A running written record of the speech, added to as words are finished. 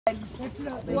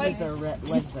They use their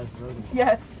legs as rodents.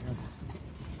 Yes.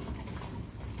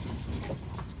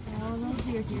 Oh, those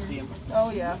deer here. You see him?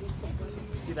 Oh, yeah.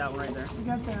 You see that one right there? We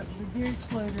got the deer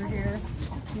exploder here.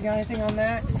 You got anything on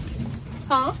that?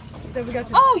 Huh? So we got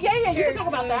the Oh, yeah, you can talk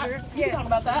about that. You can talk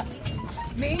about that.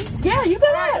 Me? Yeah, you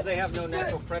go ahead. They have no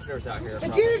natural predators out here. The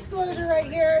deer disclosure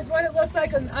right here is what it looks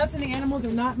like when us and the animals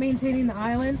are not maintaining the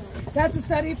island. That's a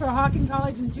study for Hawking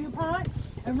College in DuPont.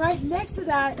 And right next to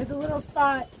that is a little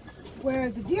spot where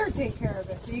the deer take care of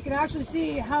it. So you can actually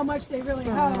see how much they really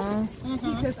help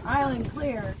keep this island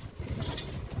clear.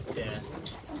 Yeah.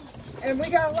 And we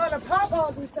got a lot of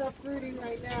pawpaws and stuff fruiting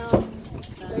right now.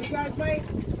 So you guys might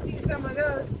see some of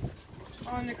those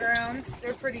on the ground.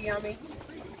 They're pretty yummy.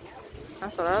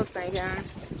 That's what I was thinking.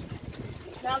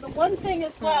 Now, the one thing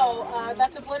as well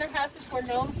that the Blennerhassetts were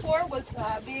known for was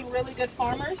being really good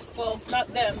farmers. Well, not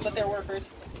them, but their workers.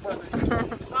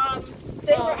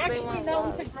 They were actually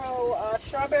known to grow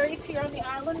strawberries here on the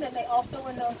island, and they also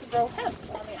were known to grow hemp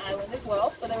on the island as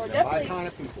well. So they were definitely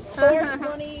Lord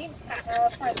money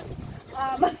friends.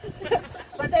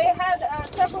 But they had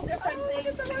several different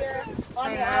things here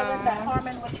on the island that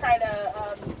Harmon would try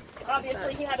to.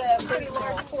 Obviously, he had a pretty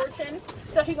large fortune,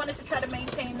 so he wanted to try to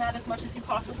maintain that as much as he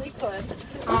possibly could.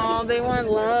 Oh, they want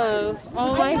love.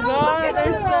 Oh my God,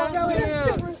 they're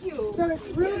so cute. So it's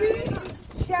Ruby,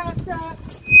 Shasta,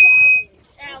 Sally.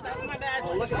 Ow, that's my bad.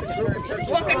 Oh, look at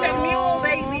the mule,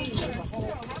 baby.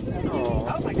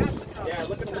 Oh my God. Yeah,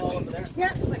 look at them all over there.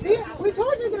 Yeah, see, we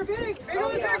told you they're big. Big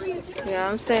old turkeys. Yeah,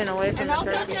 I'm staying away from And the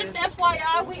also, turkeys. just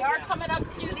FYI, we are coming up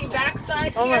to the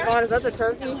backside Oh my here. God, is that the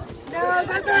turkey? No,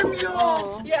 that's our mule.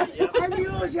 Oh. Yeah. Our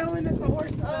mule is yelling at the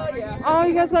horse. Oh, yeah. Oh,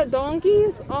 you guys got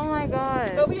donkeys? Oh my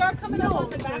God. But we are coming up on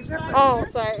the backside. Oh,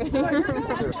 sorry.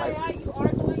 FYI, you are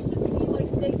going to see like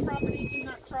state property do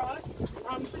not cross.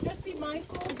 So just be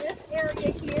mindful. This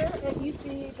area here, and you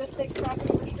see the state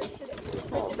property restricted.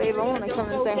 Oh, babe, I want to come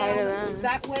and say hi to them.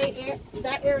 That way,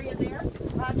 that area there.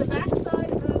 The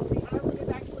backside of the island is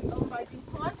actually owned by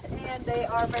DuPont, and they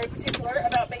are very particular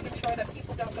about making sure that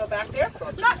people don't go back there.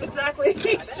 Not exactly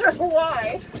sure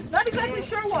why. Not exactly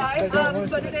sure why,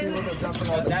 but it is.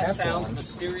 That sounds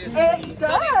mysterious. It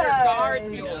does. Guards,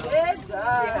 you know. It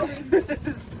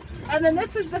does. And then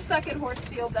this is the second horse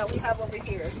field that we have over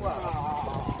here as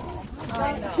well.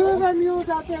 Two of our mules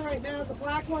out there right now. The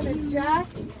black one is Jack,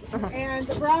 and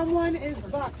the brown one is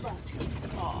Buck.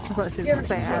 She's gonna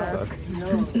say ass.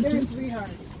 They're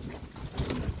sweethearts.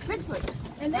 Bigfoot.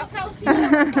 And this house here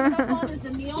that we're coming up on is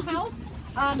the Neal House.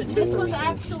 This was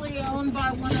actually owned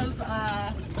by one of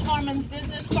Harmon's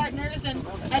business partners, and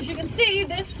as you can see,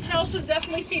 this house has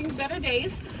definitely seen better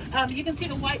days. You can see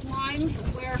the white lines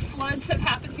where floods have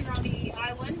happened here on the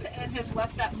island and have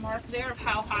left that mark there of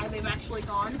how high they've actually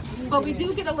gone. But we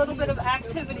do get a little bit of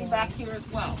activity back here as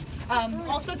well.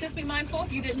 Also, just be mindful,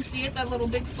 if you didn't see it, that little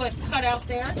Bigfoot cut out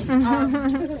there.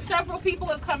 Several people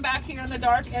have come back here in the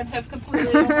dark and have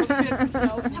completely almost shit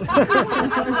themselves.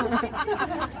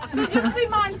 So just be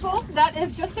mindful, that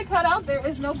is just a cutout. There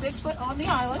is no Bigfoot on the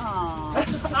island.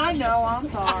 I know, I'm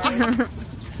sorry.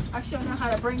 I sure know how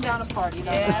to bring down a party.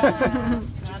 Yeah,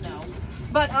 I know.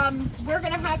 But we're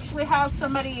going to actually have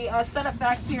somebody set up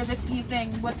back here this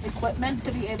evening with equipment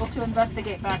to be able to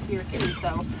investigate back here too.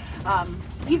 So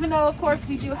even though, of course,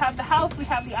 we do have the house, we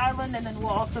have the island, and then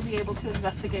we'll also be able to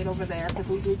investigate over there because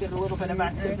we do get a little bit of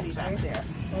activity back there.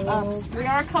 We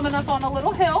are coming up on a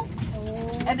little hill,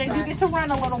 and they do get to run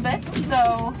a little bit.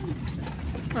 So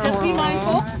just be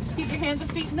mindful. Keep your hands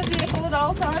and feet in the vehicle at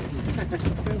all times.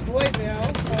 Good boy,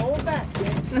 Bill. Hold back,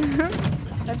 kid.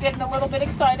 They're getting a little bit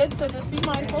excited, so just be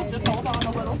mindful. Just hold on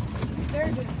a little. They're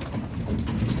just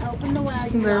helping the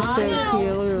wagon. They're so cute,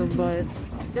 look at their butts.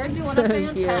 They're doing So a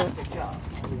fantastic job.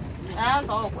 As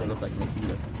always. One of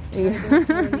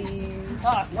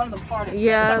them farted.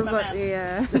 Yeah, but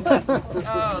yeah.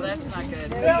 Oh, that's not good.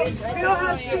 Bill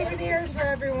has souvenirs for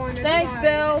everyone. Thanks,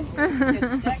 Bill.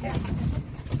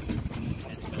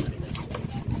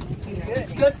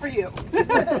 Good for you.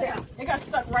 It got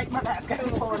stuck right in my mask. I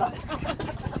couldn't pull it up.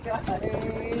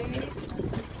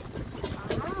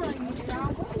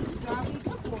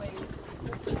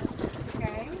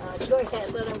 Go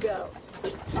ahead, let him go.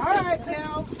 All right,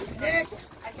 Bill. Nick.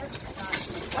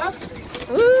 Up.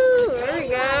 Ooh, there we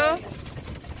go.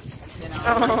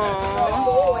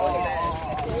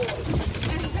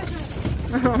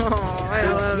 Oh, I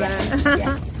love it.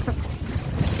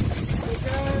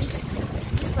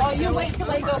 Oh, you wait till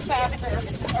they go faster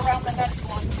around the next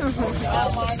one. Oh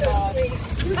my God.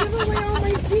 You give away all my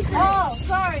secrets. Oh,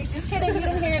 sorry. Just kidding. You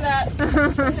didn't hear that.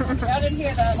 I didn't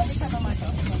hear that. Let me turn on my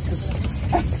phone.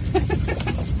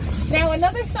 Now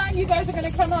another sign, you guys are going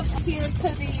to come up here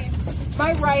to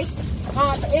my right,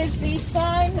 is the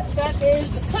sign that is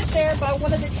put there by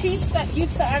one of the chiefs that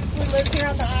used to actually live here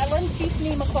on the island, Chief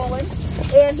Nemacolin.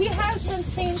 And he has been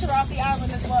seen throughout the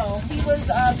island as well. He was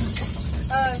a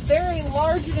very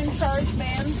large and in charge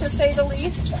man, to say the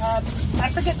least. I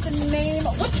forget the name.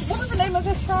 What was the name of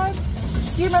his tribe?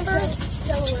 Do you remember?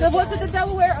 Delaware. Was it the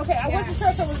Delaware? Okay, I wasn't sure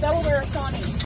if it was Delaware or Shawnee.